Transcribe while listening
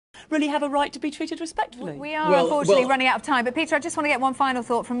really have a right to be treated respectfully. We are unfortunately running out of time, but Peter, I just want to get one final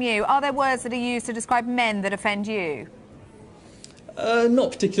thought from you. Are there words that are used to describe men that offend you?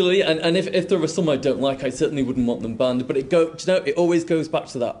 Not particularly, and if there are some I don't like, I certainly wouldn't want them banned. But it always goes back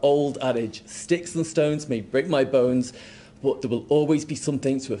to that old adage: sticks and stones may break my bones, but there will always be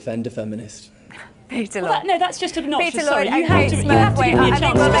something to offend a feminist. Peter Lloyd. No, that's just obnoxious. Peter Sorry, Lloyd you have to give me a chance to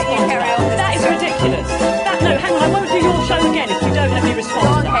respond. That is ridiculous. No, hang on, I won't do your show again if you don't let me respond. Go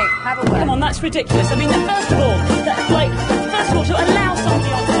on, Kate, have a word. Come on, that's ridiculous. I mean, first of all, to allow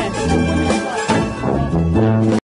somebody on